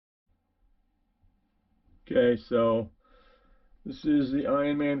Okay, so this is the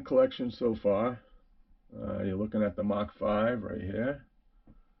Iron Man collection so far. You're looking at the Mach 5 right here.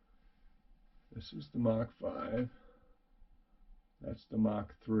 This is the Mach 5. That's the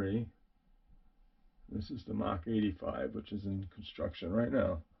Mach 3. This is the Mach 85, which is in construction right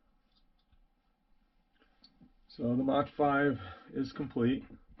now. So the Mach 5 is complete.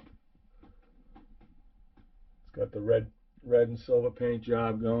 It's got the red and silver paint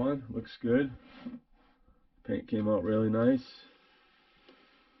job going. Looks good. Paint came out really nice.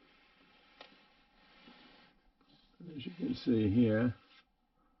 As you can see here,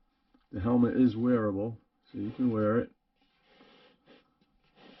 the helmet is wearable, so you can wear it.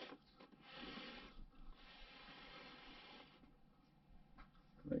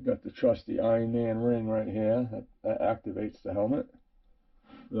 I got the trusty Iron Man ring right here. That activates the helmet.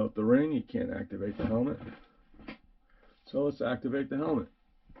 Without the ring, you can't activate the helmet. So let's activate the helmet.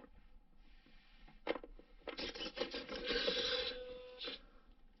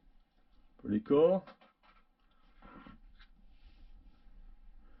 Pretty cool.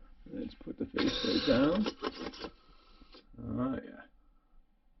 Let's put the faceplate down. Oh yeah.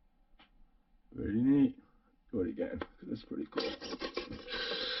 Pretty neat. Do it again. That's pretty cool.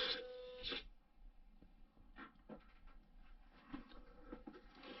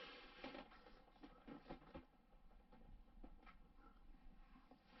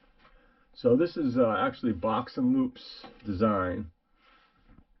 So this is actually Box and Loop's design.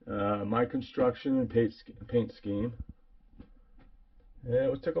 My construction and paint scheme.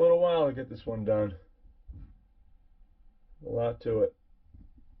 Yeah, it took a little while to get this one done. A lot to it.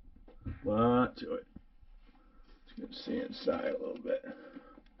 A lot to it. You can see inside a little bit.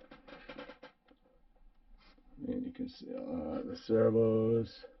 And you can see the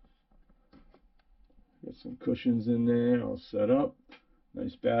servos. Got some cushions in there all set up.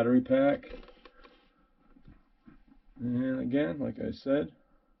 Nice battery pack. And again, like I said,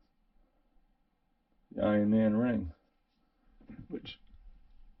 the Iron Man ring, which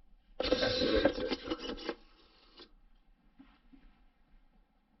activates it.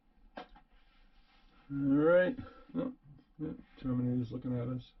 Alright. Oh, yeah, Terminator's looking at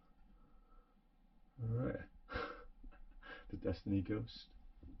us. Alright. The Destiny Ghost.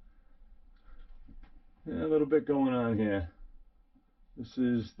 Yeah, a little bit going on here. This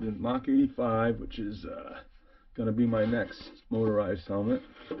is the Mach 85, which is going to be my next motorized helmet.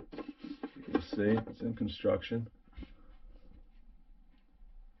 You can see it's in construction.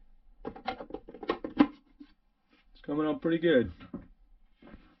 It's coming out pretty good. A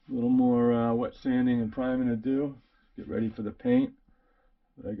little more wet sanding and priming to do. Get ready for the paint.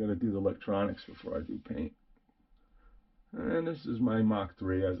 But I got to do the electronics before I do paint. And this is my Mach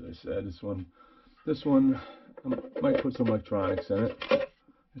 3, as I said. This one I might put some electronics in it.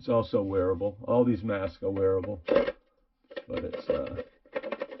 It's also wearable. All these masks are wearable, but it's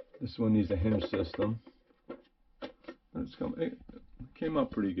this one needs a hinge system. It came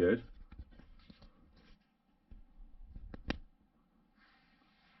up pretty good.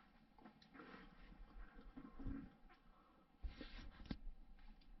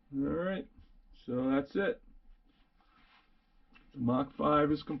 All right, so that's it. The Mach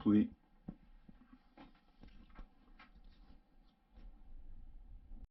 5 is complete.